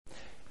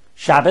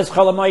Shabbos,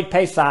 Chol, Hamoed,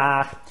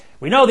 Pesach.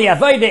 We know the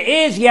avodah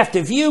is you have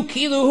to view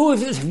kilu who is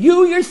this?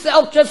 You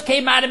yourself just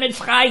came out of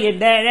Mitzrayim.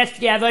 That's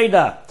the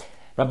avodah.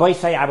 Rabbi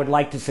say I would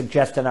like to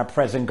suggest in our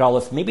present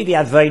Golus, maybe the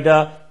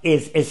avodah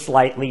is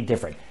slightly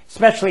different,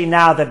 especially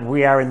now that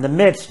we are in the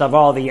midst of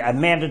all the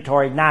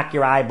mandatory knock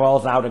your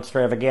eyeballs out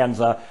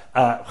extravaganza,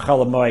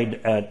 Chol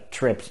Hamoed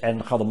trips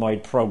and Chol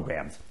Hamoed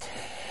programs.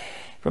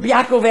 Rabbi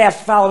Yaakov asked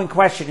the following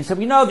question. He said,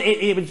 we know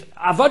it was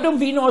Avodim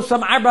Vino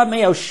Sam Arba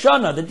Meo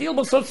Shana. The deal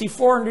was supposed to be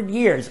 400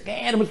 years.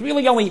 And it was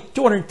really only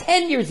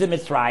 210 years in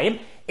Mitzrayim.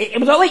 It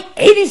was only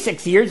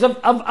 86 years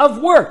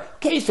of work.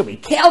 Okay, so we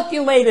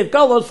calculated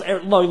Golus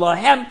Lo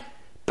Lahem.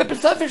 But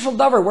Pesach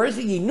Dover, where's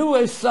the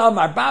Yinu Sam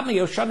Arba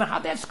Meo Shana?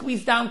 How'd that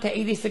squeeze down to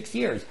 86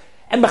 years?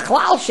 And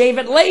Bechlal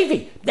Shevet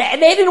Levi. They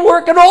didn't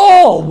work at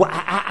all.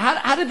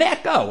 How did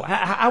that go?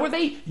 How were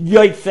they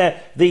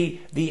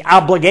the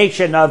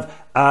obligation of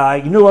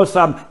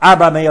Yinuosam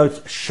Arba Meos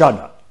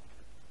Shana?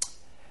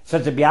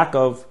 Says Rabbi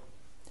Yaakov,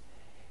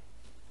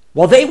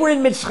 well, they were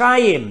in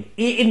Mitzrayim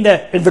in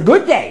the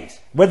good days,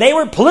 when they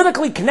were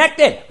politically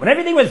connected, when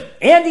everything was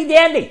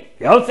handy-dandy.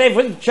 Yosef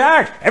was in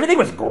charge. Everything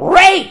was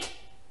great.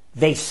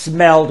 They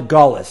smelled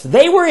Golus.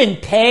 They were in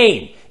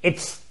pain. It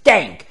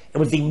stank. It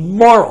was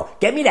immoral.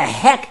 Get me the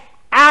heck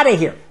out of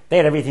here. They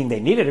had everything they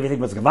needed. Everything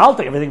was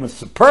gewaltig. Everything was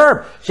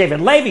superb. Shevet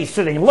Levi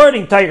sitting,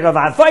 learning Torah of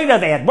avodah.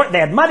 They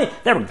had money.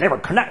 They were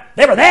connected.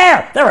 They were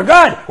there. They were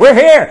good. We're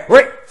here.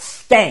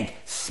 Stank,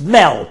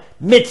 smell,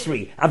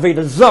 mitzri,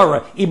 avodah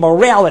zorah,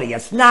 immorality.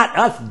 It's not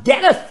us.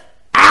 Get us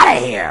out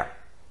of here.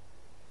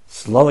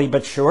 Slowly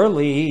but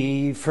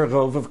surely, for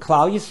Rov of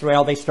Klal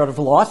Yisrael, they sort of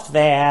lost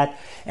that,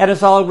 and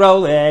it's all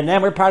rolling,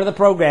 and we're part of the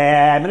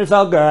program, and it's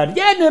all good.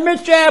 Yeah,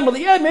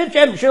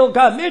 Mitzrayim, she'll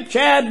come,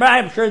 Mitzrayim.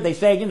 I'm sure they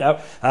say, I'm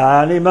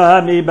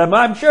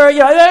sure,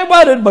 they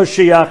wanted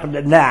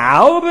Moshiach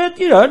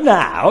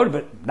now,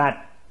 but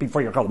not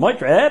before your Chol Hamoed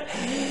trip.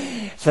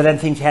 So then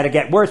things had to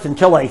get worse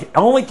until the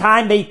only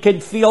time they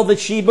could feel the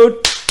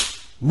shibud,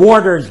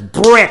 mortars,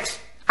 bricks,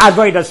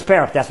 avodah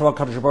sperach. That's what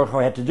Kadosh Baruch Hu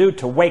had to do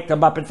to wake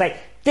them up and say,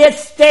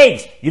 this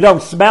stinks. You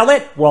don't smell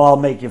it? Well, I'll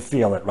make you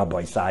feel it,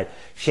 Rabbi Sai.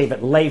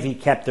 Shevet Levi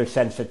kept their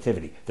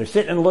sensitivity. They're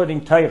sitting and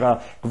learning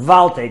Torah,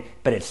 gewaltig,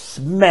 but it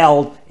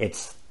smelled, it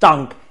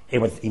stunk, it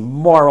was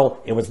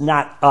immoral, it was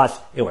not us,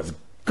 it was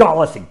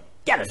Golus, and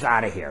get us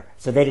out of here.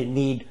 So they didn't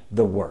need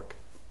the work.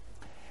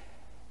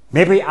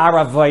 Maybe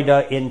our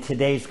avodah in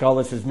today's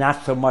Golus is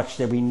not so much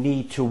that we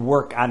need to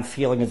work on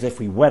feeling as if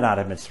we went out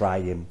of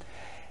Mitzrayim.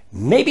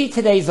 Maybe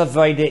today's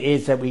avodah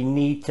is that we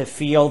need to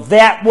feel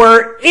that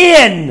we're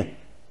in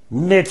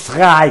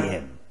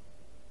Mitzrayim.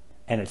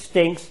 And it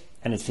stinks,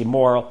 and it's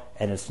immoral,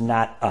 and it's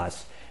not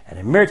us. And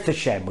in Mirz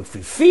Hashem, if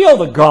we feel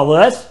the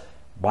Golus,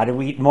 why do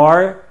we eat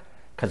more?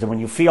 Because when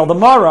you feel the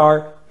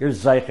maror, you're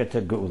Zeicha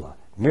to Geula.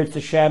 Mirz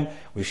Hashem,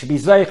 we should be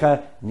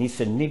Zeicha,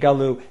 Nisin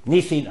Nigalu,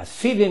 Nisin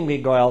Asidim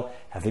Migoel.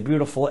 Have a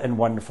beautiful and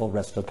wonderful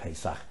rest of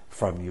Pesach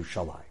from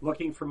Yerushalayim.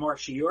 Looking for more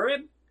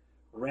shiurim?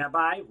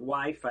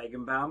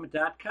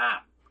 RabbiYFeigenbaum.com.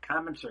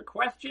 Comments or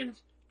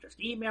questions? Just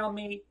email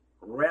me,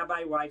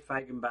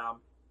 RabbiYFeigenbaum@gmail.com.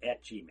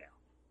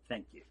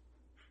 Thank you.